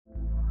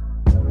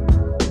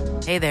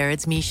Hey there,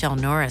 it's Michelle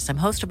Norris. I'm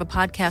host of a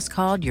podcast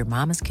called Your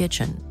Mama's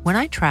Kitchen. When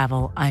I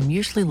travel, I'm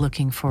usually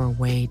looking for a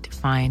way to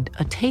find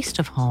a taste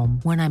of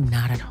home when I'm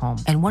not at home.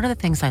 And one of the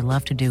things I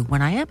love to do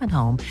when I am at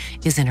home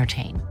is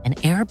entertain. And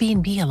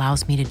Airbnb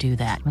allows me to do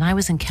that. When I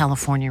was in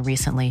California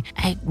recently,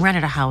 I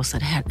rented a house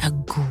that had a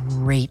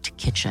great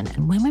kitchen.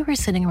 And when we were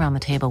sitting around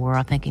the table, we were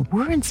all thinking,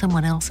 we're in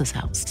someone else's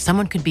house.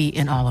 Someone could be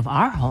in all of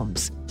our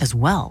homes as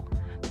well.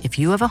 If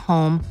you have a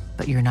home,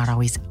 but you're not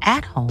always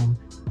at home,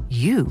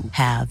 you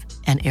have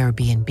an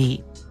Airbnb.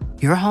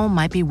 Your home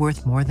might be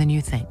worth more than you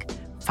think.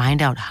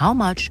 Find out how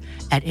much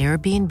at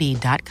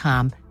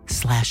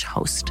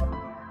airbnb.com/host.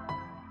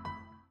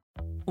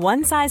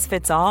 One size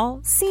fits all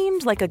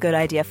seemed like a good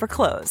idea for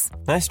clothes.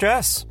 Nice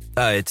dress.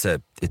 It's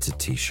a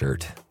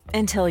t-shirt.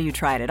 Until you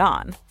tried it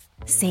on.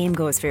 Same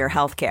goes for your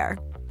healthcare.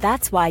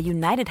 That's why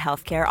United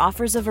Healthcare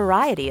offers a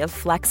variety of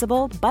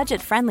flexible,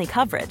 budget-friendly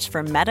coverage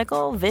for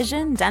medical,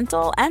 vision,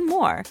 dental, and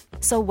more.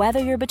 So whether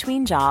you're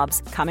between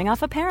jobs, coming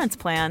off a parent's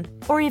plan,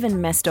 or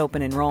even missed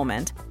open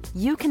enrollment,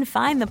 you can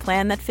find the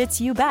plan that fits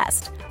you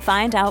best.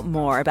 Find out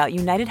more about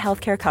United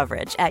Healthcare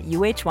coverage at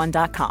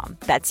uh1.com.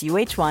 That's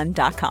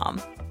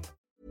uh1.com.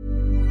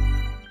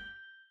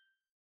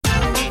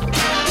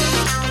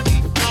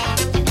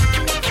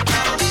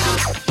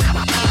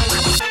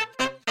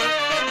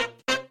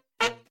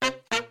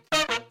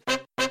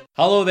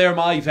 Hello there,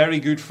 my very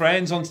good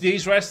friends. On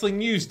today's wrestling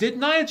news, did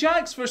Nia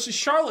Jax versus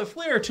Charlotte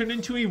Flair turn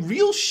into a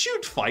real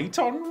shoot fight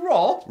on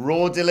Raw?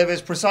 Raw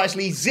delivers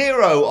precisely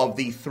 0 of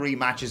the 3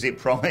 matches it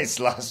promised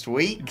last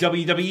week.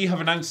 WWE have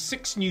announced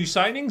 6 new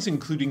signings,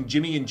 including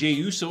Jimmy and Jey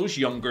Uso's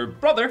younger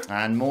brother.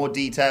 And more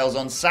details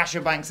on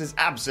Sasha Banks'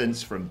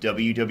 absence from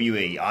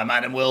WWE. I'm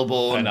Adam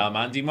Wilborn. And I'm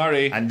Andy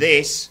Murray. And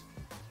this...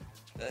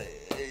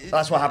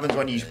 that's what happens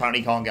when you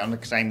apparently can't get on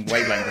the same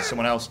wavelength as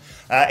someone else.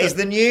 Is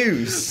the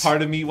news.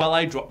 Pardon me while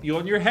I drop you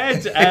on your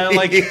head.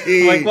 Like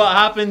what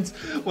happened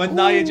when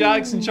Nia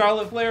Jax and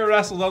Charlotte Flair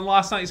wrestled on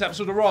last night's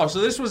episode of Raw.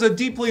 So this was a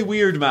deeply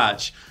weird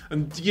match.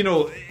 And, you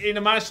know, in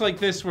a match like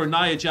this where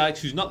Nia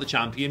Jax, who's not the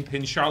champion,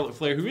 pins Charlotte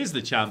Flair, who is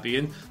the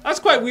champion, that's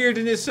quite weird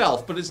in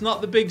itself, but it's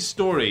not the big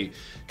story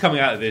coming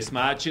out of this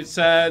match. It's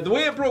the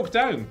way it broke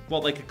down.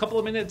 Like a couple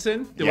of minutes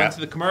in, they went to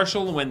the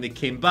commercial, and when they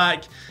came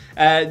back,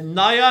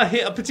 Nia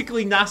hit a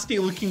particularly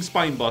nasty-looking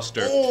spine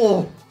buster.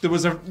 Oh. There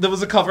was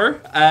a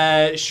cover.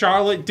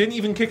 Charlotte didn't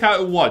even kick out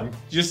at 1.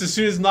 Just as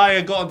soon as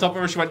Nia got on top of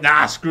her, she went,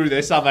 nah, screw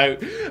this, I'm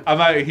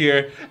out of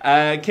here.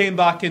 Came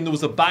back in, there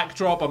was a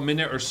backdrop a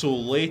minute or so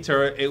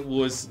later. It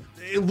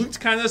looked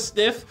kind of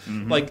stiff.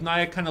 Like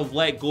Nia kind of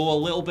let go a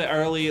little bit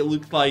early. It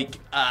looked like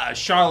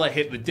Charlotte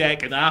hit the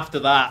deck, and after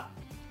that,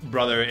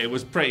 brother, it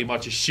was pretty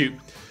much a shoot.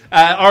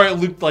 Or it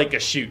looked like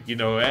a shoot, you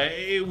know.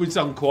 It was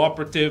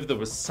uncooperative. There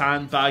was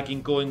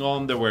sandbagging going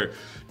on. There were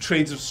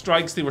trades of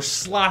strikes. They were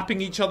slapping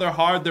each other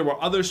hard. There were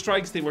other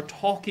strikes. They were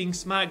talking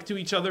smack to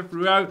each other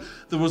throughout.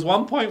 There was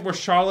one point where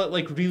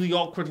Charlotte really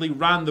awkwardly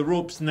ran the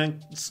ropes and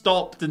then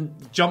stopped and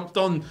jumped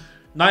on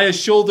Nia's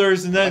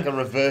shoulders, and then like a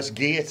reverse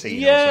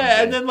guillotine.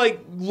 Yeah, and then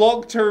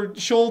locked her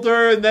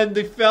shoulder, and then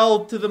they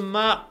fell to the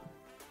mat.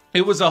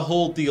 It was a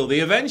whole deal. They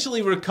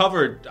eventually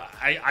recovered.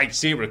 I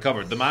say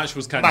recovered. The match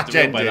was kind of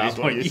derailed by that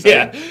point.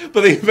 Yeah,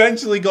 but they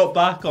eventually got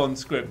back on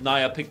script.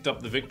 Nia picked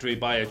up the victory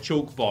by a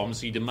choke bomb,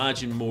 so you'd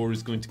imagine more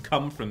is going to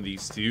come from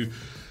these two.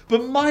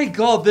 But my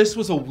God, this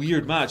was a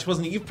weird match,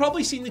 wasn't it? You've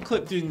probably seen the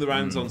clip doing the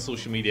rounds on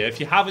social media. If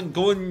you haven't,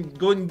 go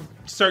and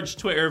search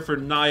Twitter for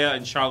Nia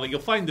and Charlotte.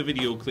 You'll find the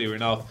video clear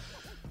enough.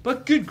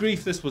 But good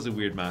grief, this was a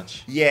weird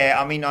match. Yeah,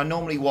 I mean, I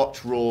normally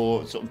watch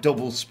Raw sort of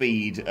double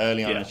speed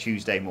early on a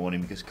Tuesday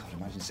morning because, God,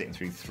 imagine sitting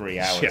through 3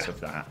 hours of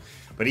that.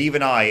 But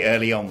even I,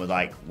 early on, was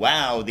like,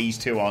 wow, these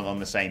two aren't on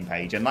the same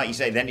page. And like you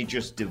say, then it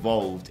just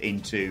devolved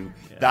into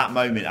that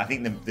moment. I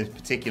think the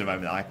particular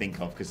moment that I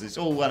think of, because it's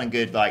all well and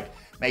good,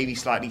 maybe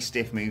slightly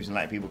stiff moves and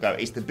let people go.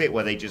 It's the bit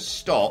where they just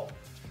stop,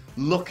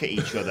 look at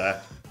each other,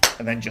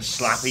 and then just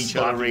slap each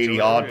other really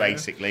hard,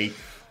 basically.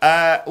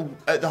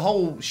 The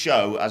whole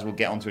show, as we'll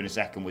get onto in a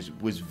second,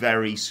 was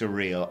very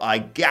surreal. I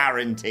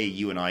guarantee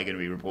you and I are going to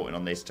be reporting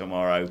on this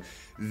tomorrow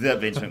that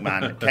Vince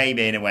McMahon came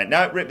in and went,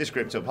 no, rip the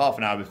script up half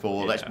an hour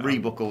before, let's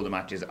rebook all the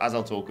matches, as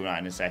I'll talk about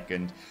in a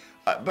second.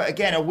 But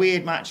again, a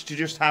weird match to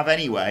just have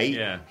anyway.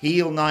 Yeah.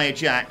 Heel Nia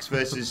Jax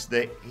versus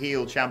the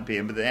heel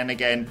champion. But then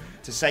again,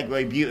 to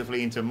segue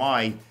beautifully into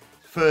my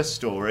first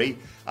story,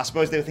 I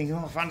suppose they were thinking,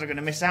 fans are going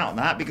to miss out on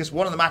that, because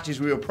one of the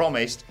matches we were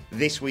promised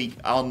this week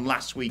on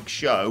last week's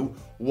show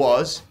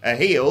was a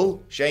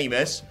heel,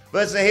 Sheamus,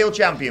 versus a heel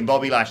champion,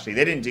 Bobby Lashley.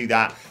 They didn't do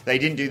that. They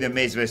didn't do The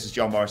Miz versus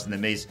John Morrison. The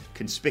Miz,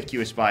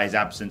 conspicuous by his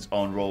absence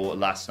on Raw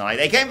last night.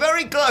 They came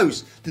very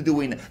close to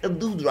doing a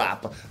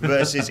Doudrop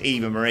versus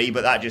Eva Marie,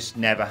 but that just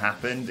never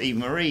happened. Eva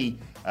Marie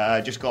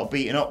just got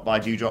beaten up by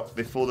Doudrop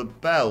before the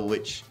bell,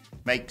 which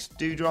makes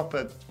Doudrop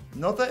a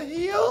another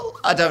heel?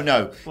 I don't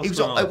know.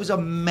 It was a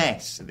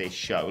mess, this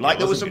show. Like,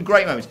 there were some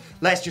great moments.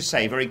 Let's just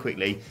say very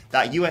quickly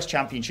that US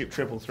Championship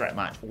triple threat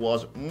match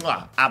was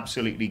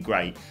absolutely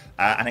great.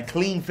 And a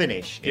clean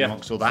finish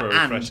amongst all that.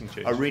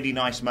 And a really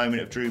nice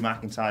moment of Drew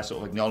McIntyre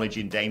sort of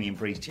acknowledging Damian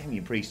Priest.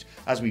 Damian Priest,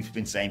 as we've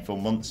been saying for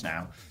months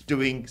now,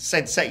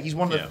 he's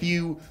one of the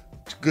few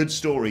good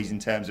stories in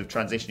terms of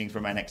transitioning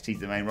from NXT to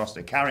the main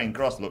roster. Karrion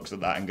Kross looks at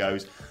that and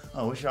goes,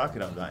 I wish I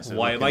could have that. So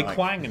why am I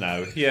Kwang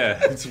now? Yeah,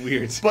 it's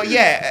weird. But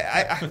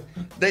yeah,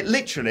 they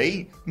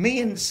literally,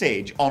 me and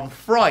Sige on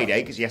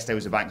Friday, because yesterday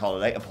was a bank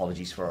holiday,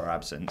 apologies for our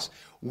absence,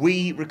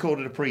 we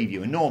recorded a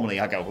preview. And normally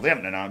I go, well, they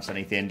haven't announced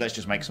anything, let's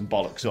just make some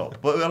bollocks up.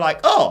 But we were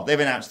like, they've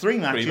announced 3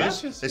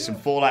 matches. There's some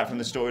fallout from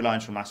the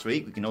storylines from last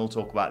week. We can all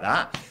talk about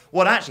that.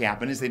 What actually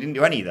happened is they didn't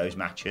do any of those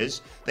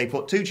matches. They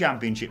put 2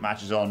 championship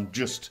matches on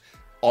just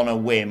on a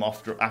whim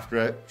after a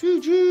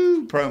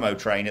promo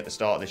train at the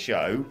start of the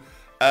show.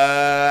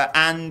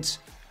 And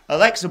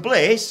Alexa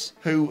Bliss,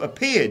 who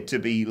appeared to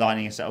be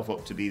lining herself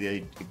up to be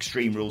the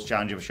Extreme Rules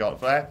challenger for Charlotte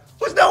Flair,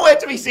 was nowhere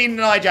to be seen in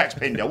Ajax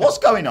pinned her. What's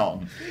going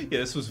on? Yeah,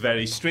 this was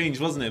very strange,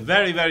 wasn't it?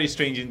 Very, very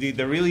strange indeed.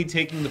 They're really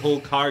taking the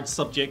whole card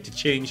subject to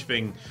change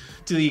thing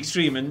to the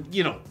extreme. And,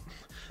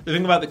 the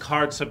thing about the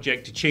card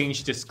subject to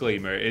change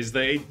disclaimer is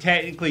that it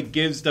technically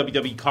gives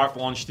WWE carte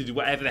blanche to do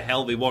whatever the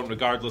hell they want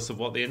regardless of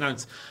what they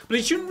announce. But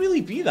it shouldn't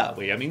really be that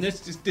way. I mean, this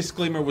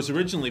disclaimer was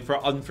originally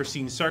for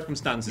unforeseen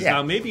circumstances. Yeah.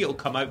 Now, maybe it'll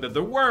come out that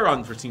there were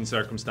unforeseen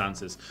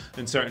circumstances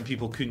and certain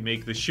people couldn't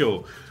make the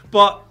show.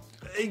 But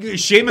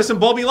Sheamus and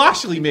Bobby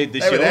Lashley made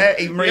this show. They were there.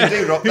 Even Maria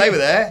Doudrop, they were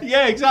there.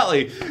 Yeah,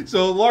 exactly.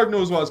 So Lord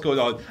knows what's going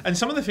on. And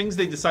some of the things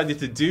they decided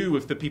to do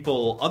with the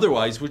people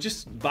otherwise were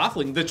just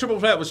baffling. The triple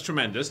threat was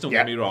tremendous, don't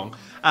get me wrong.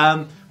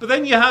 But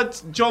then you had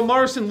John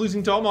Morrison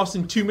losing to Omos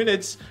in 2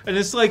 minutes, and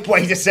it's like...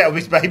 way to set up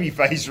his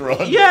babyface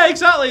run. Yeah,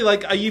 exactly.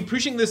 Like, are you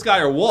pushing this guy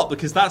or what?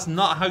 Because that's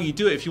not how you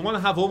do it. If you want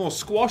to have Omos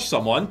squash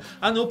someone,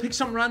 and they'll pick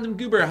some random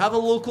goober, have a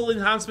local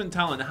enhancement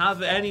talent,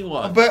 have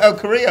anyone. Alberto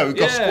Carrillo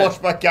got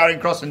squashed by Karrion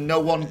Kross and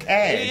no one cared.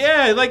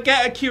 Yeah, like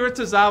get Akira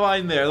Tozawa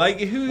in there. Like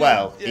who?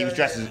 Well, he was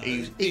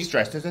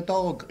dressed as a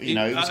dog. It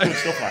was good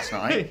stuff last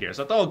night. Here's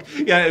a dog.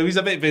 Yeah, he was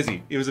a bit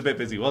busy.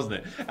 Wasn't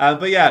it?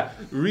 But yeah,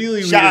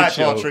 really shout out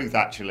show. to R-Truth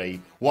actually.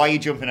 Why are you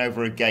jumping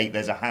over a gate?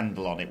 There's a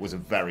handle on it. Was a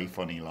very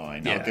funny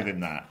line. I'll give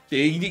him that.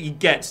 He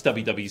gets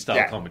WWE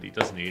style comedy,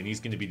 doesn't he? And he's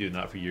going to be doing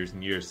that for years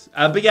and years.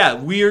 But yeah,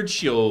 weird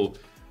show.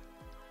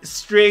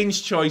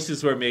 Strange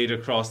choices were made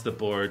across the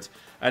board.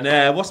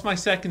 And what's my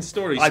second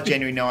story? I've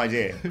genuinely no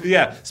idea.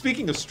 Yeah,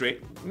 speaking of strange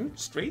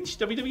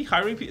WWE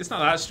hiring people, it's not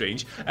that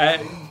strange.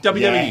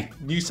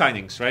 WWE new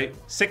signings, right?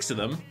 6 of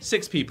them,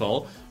 6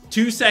 people,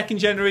 2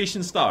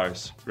 second-generation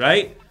stars,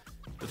 right?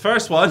 The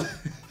first one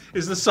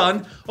is the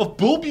son of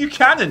Bull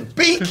Buchanan.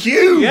 Be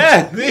cubed!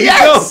 Yeah, there you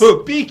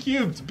go. Be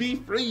cubed. Be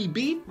free,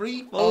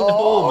 phone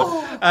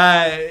home.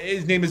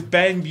 His name is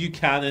Ben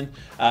Buchanan.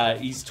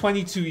 He's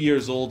 22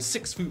 years old,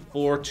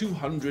 6'4",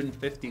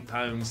 250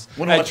 pounds.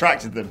 Wonder what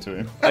attracted them to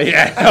him.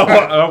 Yeah,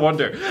 I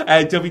wonder.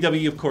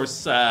 WWE, of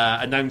course,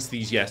 announced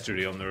these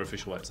yesterday on their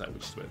official website,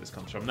 which is where this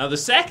comes from. Now, the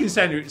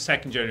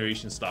second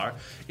generation star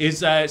is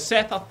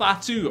Seth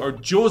Fatu, or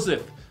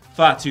Joseph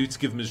Fatu, to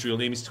give him his real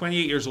name. He's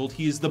 28 years old.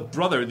 He is the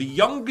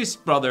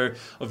youngest brother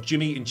of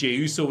Jimmy and Jey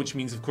Uso, which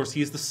means, of course,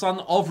 he is the son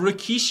of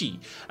Rikishi.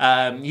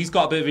 He's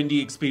got a bit of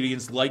indie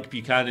experience like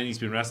Buchanan. He's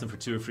been wrestling for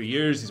 2 or 3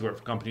 years. He's worked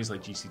for companies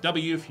like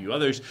GCW, a few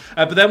others.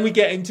 But then we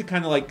get into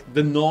kind of like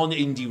the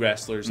non-indie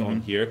wrestlers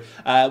on here.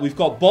 We've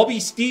got Bobby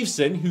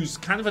Stevenson, who's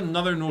kind of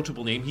another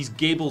notable name. He's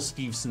Gable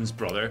Stevenson's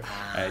brother.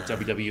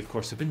 WWE, of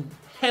course, have been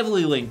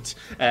heavily linked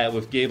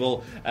with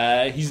Gable.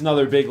 He's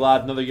another big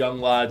lad, another young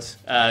lad,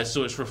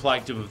 so it's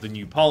reflective of the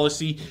new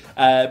policy.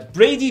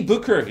 Brady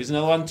Booker is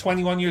another one,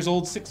 21 years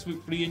old,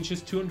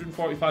 6'3",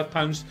 245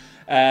 pounds.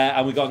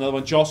 And we got another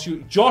one,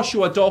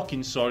 Joshua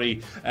Dawkins,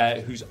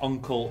 whose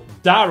uncle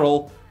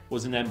Daryl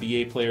was an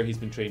NBA player. He's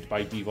been trained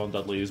by Devon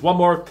Dudley. There's one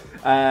more,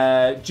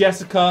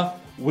 Jessica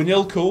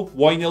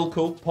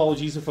Wynilko,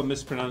 apologies if I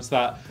mispronounced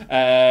that.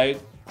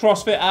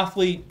 CrossFit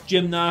athlete,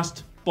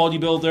 gymnast,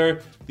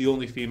 bodybuilder, the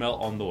only female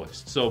on the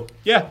list. So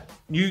yeah,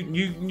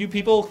 new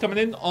people coming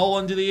in, all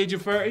under the age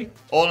of 30.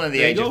 All under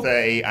the age of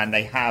 30, and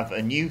they have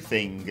a new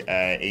thing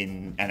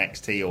in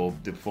NXT or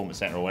the Performance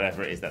Center or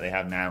whatever it is that they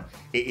have now.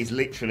 It is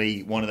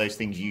literally one of those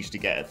things you used to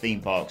get at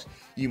theme parks.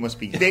 You must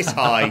be this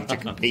high to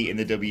compete in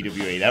the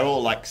WWE. They're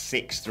all like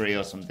 6'3"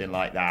 or something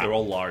like that. They're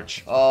all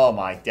large. Oh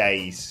my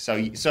days! So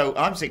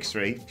I'm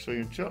 6'3", so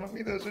you're telling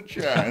me there's a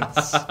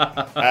chance.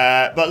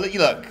 But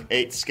look,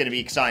 it's going to be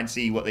exciting to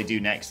see what they do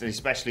next, and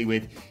especially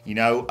with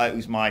it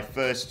was my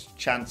first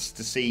chance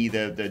to see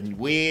the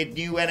weird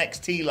new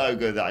NXT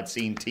logo that I'd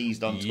seen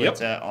teased on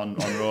Twitter on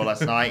Raw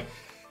last night.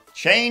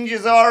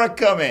 Changes are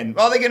coming.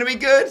 Are they going to be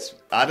good?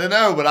 I don't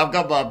know, but I've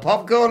got my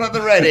popcorn at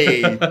the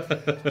ready.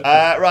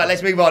 Right,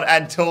 let's move on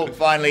and talk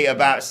finally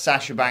about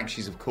Sasha Banks.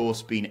 She's, of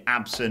course, been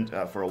absent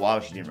for a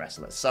while. She didn't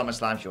wrestle at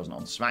SummerSlam. She wasn't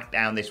on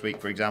SmackDown this week,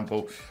 for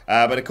example.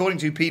 But according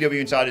to PW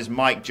Insider's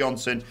Mike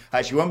Johnson,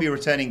 she won't be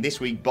returning this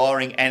week,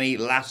 barring any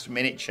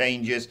last-minute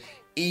changes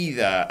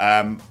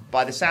either.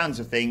 By the sounds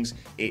of things,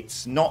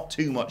 it's not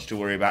too much to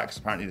worry about because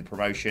apparently the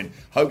promotion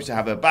hopes to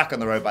have her back on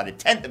the road by the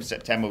 10th of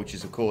September, which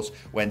is, of course,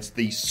 when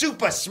the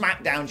Super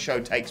SmackDown show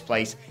takes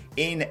place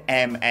in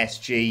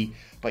MSG.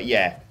 But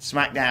yeah,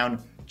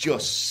 SmackDown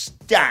just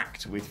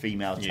stacked with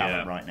female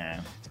talent right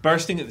now. It's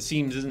bursting at the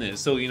seams, isn't it?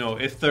 So,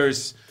 if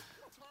there's...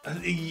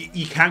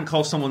 You can't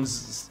call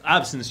someone's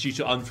absence due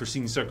to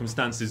unforeseen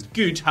circumstances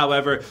good.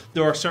 However,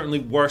 there are certainly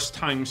worse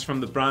times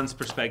from the brand's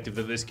perspective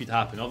that this could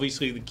happen.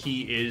 Obviously, the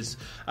key is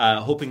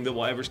hoping that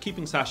whatever's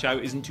keeping Sasha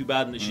out isn't too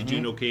bad and that she's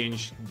doing okay and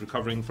she's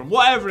recovering from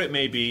whatever it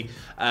may be.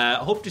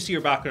 Hope to see her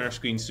back on our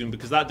screen soon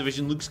because that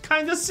division looks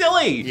kind of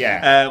silly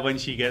when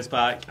she gets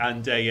back.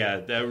 And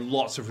there are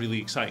lots of really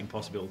exciting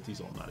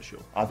possibilities on that show.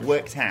 I've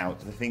worked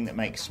out the thing that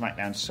makes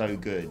SmackDown so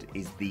good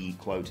is the,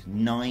 quote,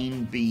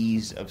 9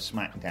 Bs of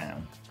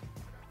SmackDown.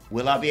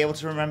 Will I be able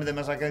to remember them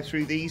as I go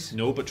through these?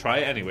 No, but try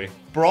it anyway.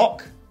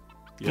 Brock,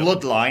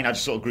 Bloodline, I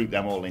just sort of grouped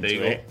them all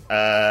into it.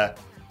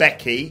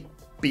 Becky,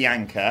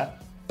 Bianca,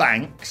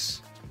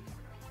 Banks,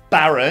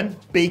 Baron,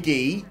 Big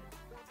E,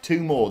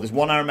 2 more. There's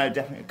one I remember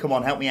definitely. Come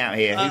on, help me out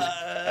here.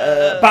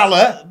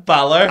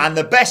 Balor. And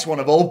the best one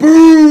of all,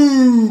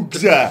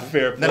 Boogs!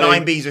 The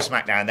 9 Bs of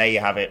SmackDown. There you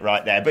have it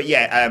right there. But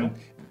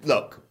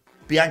look,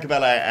 Bianca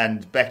Belair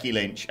and Becky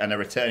Lynch and a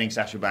returning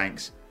Sasha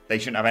Banks. They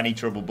shouldn't have any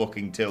trouble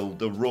booking till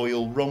the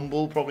Royal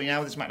Rumble, probably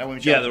now with the SmackDown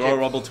Women's Championship. The Royal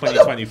Rumble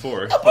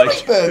 2024. I'll probably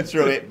burn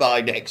through it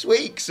by next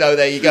week. So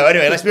there you go.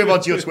 Anyway, let's move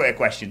on to your Twitter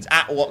questions.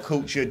 At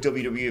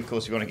WhatCultureWW, of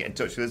course, if you want to get in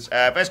touch with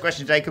us. First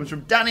question today comes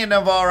from Daniel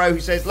Navarro, who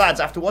says, lads,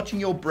 after watching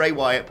your Bray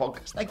Wyatt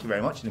podcast, thank you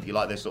very much. And if you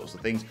like those sorts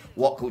of things,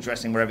 What Culture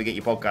Wrestling, wherever you get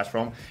your podcast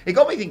from, it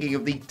got me thinking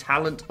of the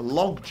talent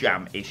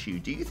logjam issue.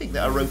 Do you think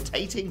that a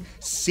rotating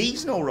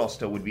seasonal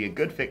roster would be a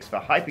good fix for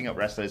hyping up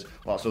wrestlers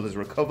whilst others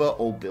recover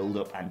or build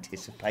up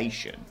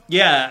anticipation?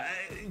 Yeah,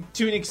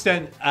 to an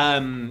extent,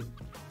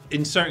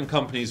 in certain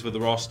companies where the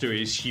roster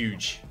is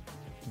huge,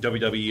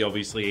 WWE,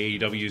 obviously,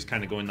 AEW is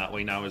kind of going that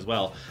way now as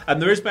well.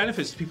 And there is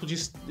benefits to people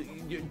just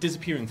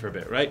disappearing for a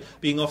bit, right?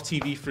 Being off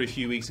TV for a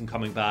few weeks and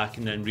coming back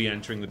and then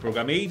re-entering the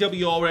program.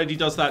 AEW already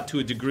does that to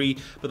a degree,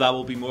 but that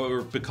will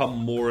become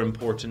more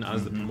important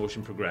as the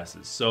promotion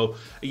progresses. So,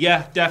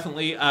 yeah,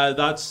 definitely,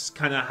 that's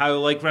kind of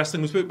how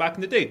wrestling was put back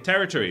in the day.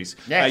 Territories.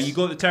 Yes. You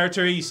go to the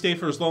territory, you stay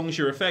for as long as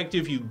you're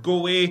effective, you go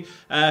away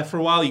for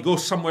a while, you go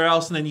somewhere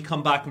else, and then you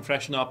come back and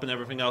freshen up and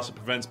everything else. It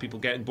prevents people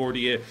getting bored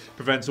of you,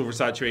 prevents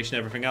oversaturation and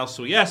everything else.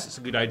 So, yes, it's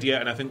a good idea,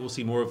 and I think we'll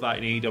see more of that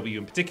in AEW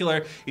in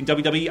particular. In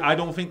WWE, I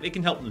don't think they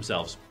can help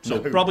themselves. So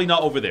probably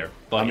not over there.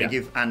 But I'm going to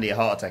give Andy a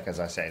heart attack as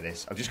I say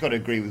this. I've just got to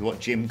agree with what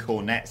Jim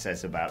Cornette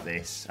says about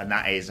this, and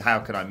that is, how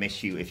can I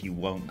miss you if you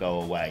won't go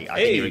away? I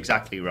think you're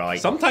exactly right.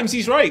 Sometimes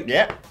he's right.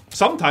 Yeah.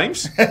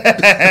 Sometimes.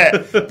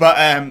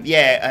 But,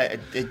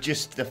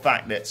 just the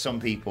fact that some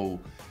people,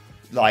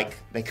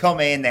 they come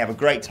in, they have a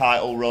great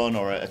title run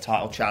or a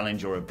title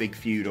challenge or a big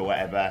feud or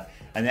whatever,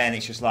 and then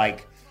it's just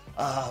like,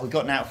 we've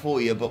gotten out for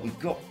you, but we've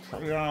got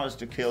 3 hours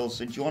to kill,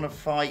 so do you want to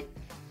fight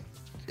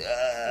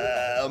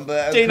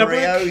Dana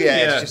Brooke?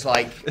 Yeah, it's just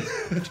like,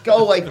 go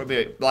away for a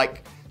bit.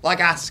 Like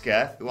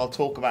Asuka, who I'll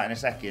talk about in a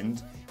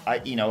second. I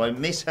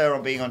miss her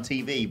on being on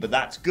TV, but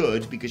that's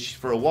good because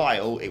for a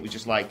while it was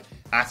just like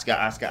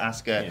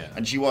Asuka,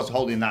 and she was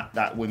holding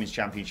that women's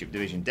championship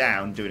division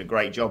down, doing a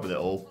great job with it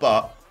all,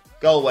 but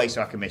go away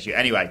so I can miss you.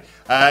 Anyway,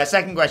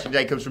 second question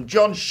today comes from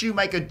John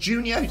Shoemaker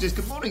Jr., who says,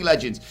 good morning,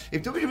 legends.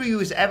 If WWE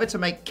was ever to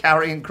make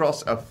Karrion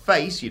Kross a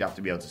face, you'd have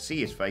to be able to see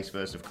his face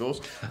first, of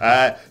course.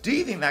 Do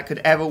you think that could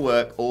ever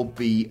work or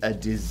be a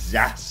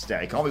disaster?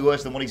 It can't be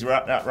worse than what he's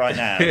at right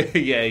now.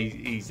 Yeah,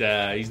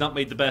 he's not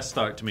made the best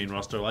start to main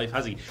roster life,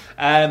 has he?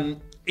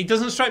 He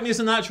doesn't strike me as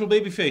a natural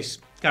babyface,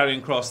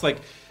 Karrion Kross.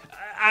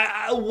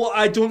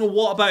 I don't know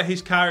what about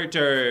his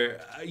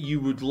character you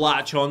would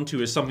latch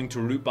onto as something to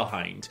root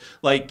behind.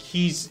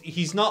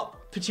 He's not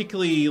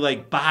particularly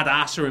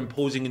badass or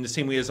imposing in the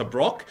same way as a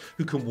Brock,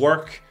 who can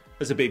work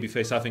as a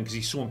babyface, I think, because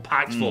he's so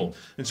impactful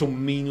and so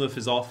mean with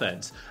his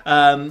offense.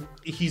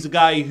 He's a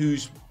guy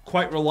who's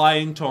quite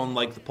reliant on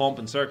the pomp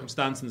and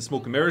circumstance and the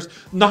smoke and mirrors.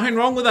 Nothing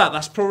wrong with that.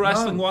 That's pro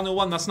wrestling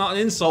 101. That's not an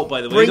insult,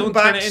 by the way. Bring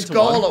back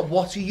Scarlett.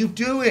 What are you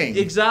doing?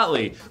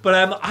 Exactly.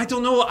 But I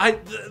don't know.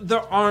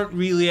 There aren't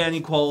really any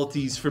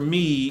qualities for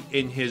me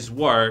in his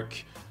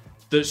work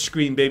that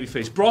scream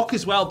babyface. Brock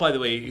as well, by the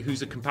way,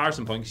 who's a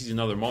comparison point because he's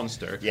another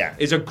monster,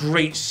 is a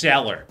great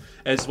seller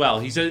as well.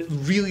 He's a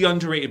really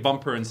underrated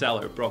bumper and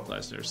seller, Brock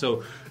Lesnar.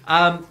 So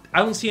I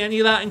don't see any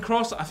of that in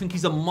Kross. I think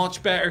he's a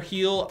much better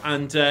heel,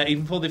 and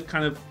even though they've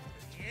kind of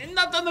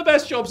not done the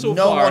best job so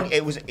far.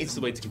 It's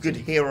the way to could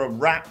hear a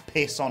rat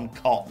piss on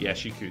cotton. Yeah,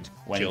 she could.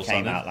 When he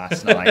came out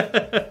last night.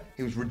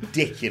 It was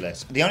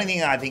ridiculous. The only thing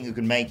that I think that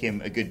could make him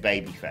a good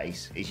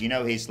babyface is,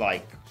 his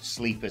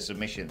sleeper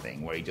submission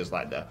thing where he does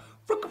the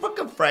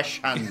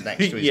fresh hand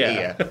next to his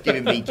ear. Give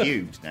him B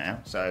cubed now.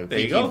 So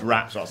B cubed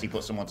raps whilst he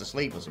puts someone to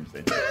sleep or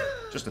something.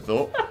 Just a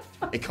thought.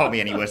 It can't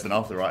be any worse than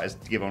arthritis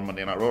to give on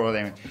Monday Night Raw.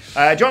 Anyway.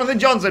 Jonathan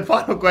Johnson,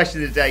 final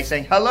question of the day,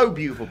 saying, hello,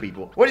 beautiful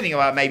people. What do you think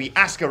about maybe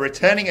Asuka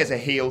returning as a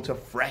heel to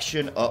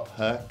freshen up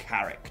her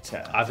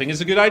character? I think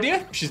it's a good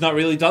idea. She's not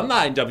really done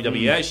that in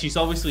WWE yet. She's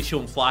obviously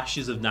shown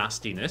flashes of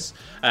nastiness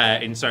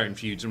in certain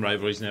feuds and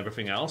rivalries and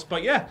everything else.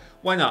 But yeah,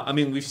 why not? I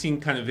mean, we've seen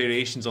kind of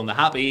variations on the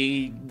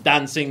happy,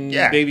 dancing,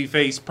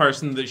 babyface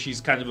person that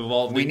she's kind of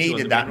evolved into. We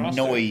needed that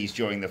noise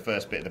during the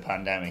first bit of the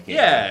pandemic.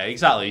 Yeah,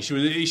 exactly.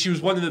 She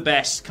was one of the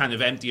best kind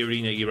of empty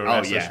arena era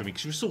wrestlers for me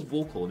because she was so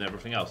vocal and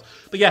everything else.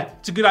 But yeah,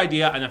 it's a good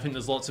idea, and I think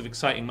there's lots of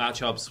exciting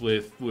matchups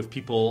with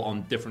people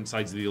on different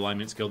sides of the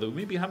alignment scale that we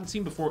maybe haven't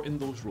seen before in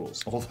those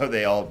roles. Although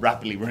they are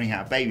rapidly running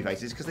out of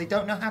babyfaces because they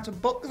don't know how to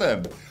book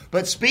them.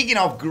 But speaking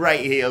of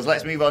great heels,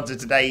 let's move on to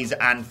today's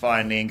and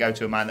finally and go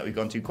to a man that we've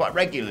gone to quite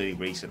regularly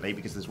recently,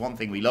 because there's one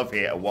thing we love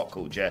here at What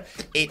Culture,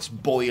 it's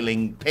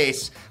boiling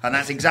piss, and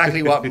that's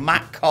exactly what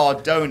Matt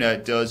Cardona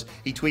does.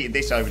 He tweeted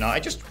this overnight. I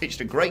just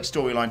pitched a great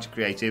storyline to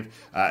creative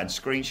and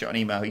screenshot an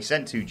email he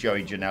sent to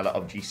Joey Janela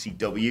of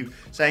GCW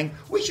saying,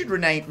 we should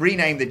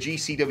rename the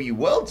GCW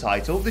World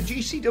title the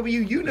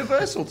GCW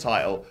Universal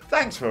title.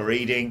 Thanks for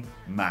reading,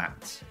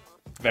 Matt.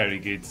 Very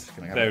good.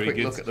 Can I have a quick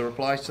look at the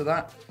replies to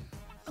that?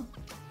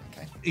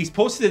 He's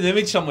posted an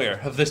image somewhere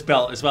of this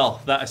belt as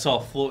well that I saw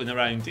floating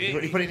around. He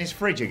put it in his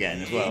fridge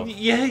again as well.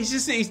 Yeah,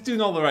 he's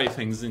doing all the right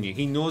things, isn't he?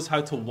 He knows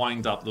how to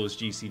wind up those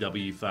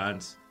GCW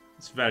fans.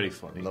 It's very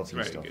funny.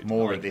 Lovely stuff. Good.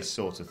 More of this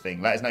sort of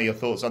thing. Let us know your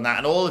thoughts on that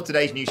and all of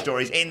today's news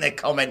stories in the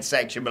comments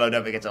section below.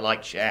 Don't forget to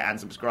like, share, and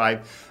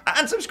subscribe.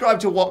 And subscribe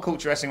to What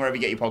Culture Wrestling wherever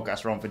you get your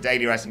podcasts from for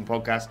daily wrestling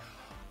podcasts.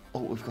 Oh,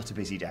 we've got a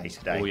busy day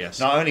today. Oh, yes.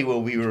 Not only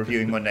will we be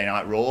reviewing Monday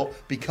Night Raw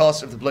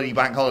because of the bloody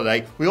bank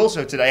holiday, we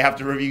also today have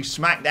to review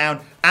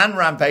SmackDown and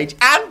Rampage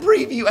and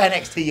preview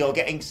NXT. You're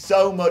getting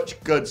so much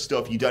good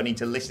stuff. You don't need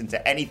to listen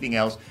to anything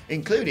else,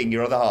 including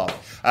your other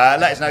half.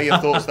 Let us know your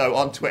thoughts, though,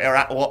 on Twitter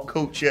at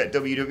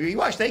WhatCultureWWE.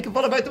 Watch, you can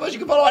follow both of us. You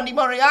can follow Andy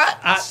Murray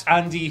at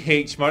Andy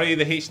H. Murray.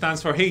 The H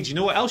stands for Hey. Do you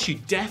know what else you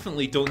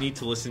definitely don't need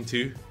to listen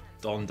to?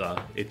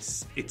 Donda.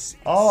 It's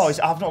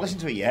I've not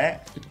listened to it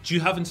yet. Do you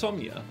have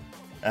insomnia?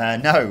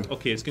 No.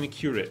 Okay, it's going to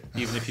cure it,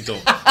 even if you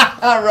don't.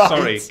 Right.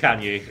 Sorry,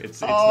 Kanye.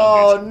 It's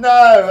not good.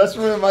 No, that's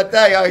ruined my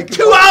day.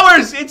 2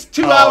 hours! It's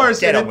 2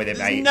 hours! Get on with it,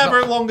 mate. It's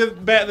never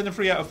better than a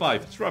 3 out of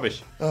 5. It's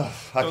rubbish.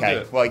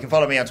 Okay, well, you can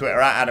follow me on Twitter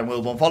at Adam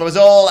Wilborn. Follow us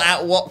all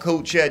at What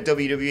Culture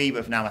WWE.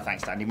 But for now, my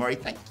thanks to Andy Murray.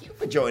 Thank you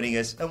for joining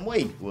us, and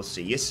we will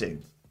see you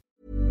soon.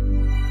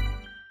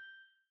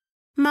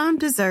 Mom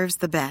deserves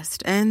the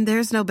best, and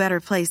there's no better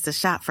place to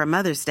shop for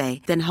Mother's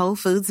Day than Whole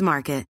Foods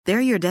Market. They're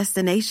your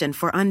destination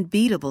for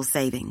unbeatable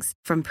savings,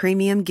 from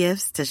premium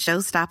gifts to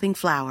show-stopping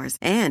flowers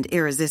and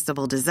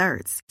irresistible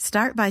desserts.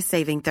 Start by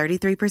saving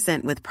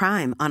 33% with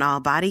Prime on all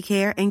body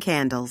care and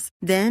candles.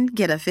 Then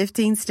get a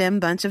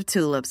 15-stem bunch of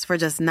tulips for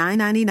just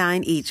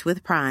 $9.99 each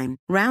with Prime.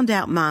 Round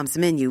out Mom's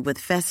menu with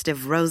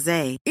festive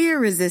rosé,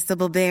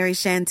 irresistible berry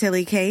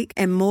chantilly cake,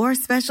 and more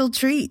special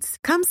treats.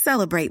 Come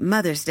celebrate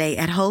Mother's Day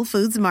at Whole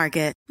Foods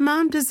Market.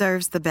 Mom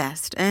deserves the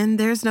best, and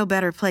there's no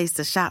better place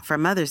to shop for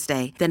Mother's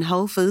Day than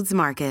Whole Foods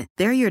Market.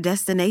 They're your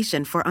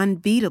destination for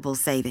unbeatable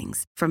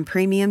savings, from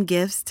premium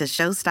gifts to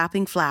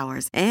show-stopping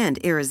flowers and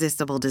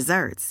irresistible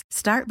desserts.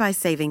 Start by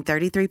saving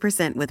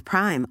 33% with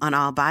Prime on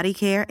all body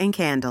care and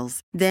candles.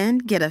 Then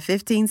get a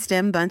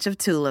 15-stem bunch of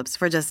tulips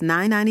for just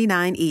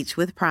 $9.99 each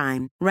with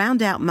Prime.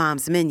 Round out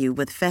Mom's menu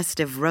with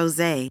festive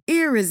rosé,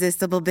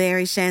 irresistible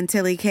berry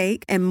chantilly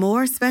cake, and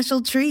more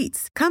special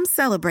treats. Come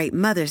celebrate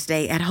Mother's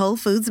Day at Whole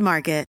Foods Market.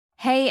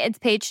 Hey, it's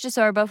Paige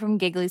DeSorbo from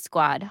Giggly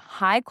Squad.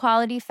 High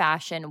quality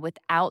fashion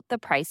without the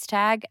price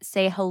tag.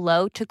 Say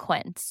hello to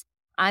Quince.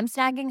 I'm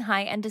snagging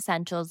high-end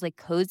essentials like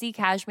cozy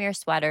cashmere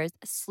sweaters,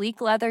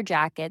 sleek leather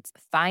jackets,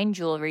 fine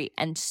jewelry,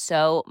 and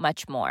so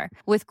much more.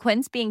 With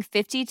Quince being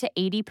 50 to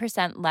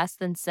 80% less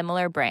than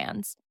similar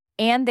brands.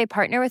 And they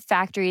partner with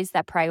factories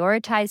that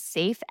prioritize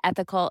safe,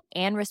 ethical,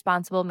 and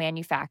responsible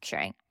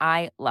manufacturing.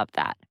 I love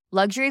that.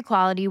 Luxury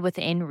quality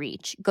within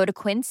reach. Go to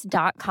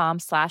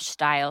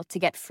quince.com/style to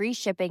get free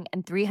shipping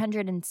and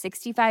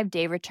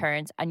 365-day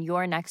returns on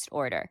your next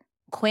order.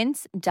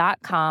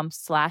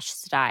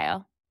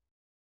 Quince.com/style.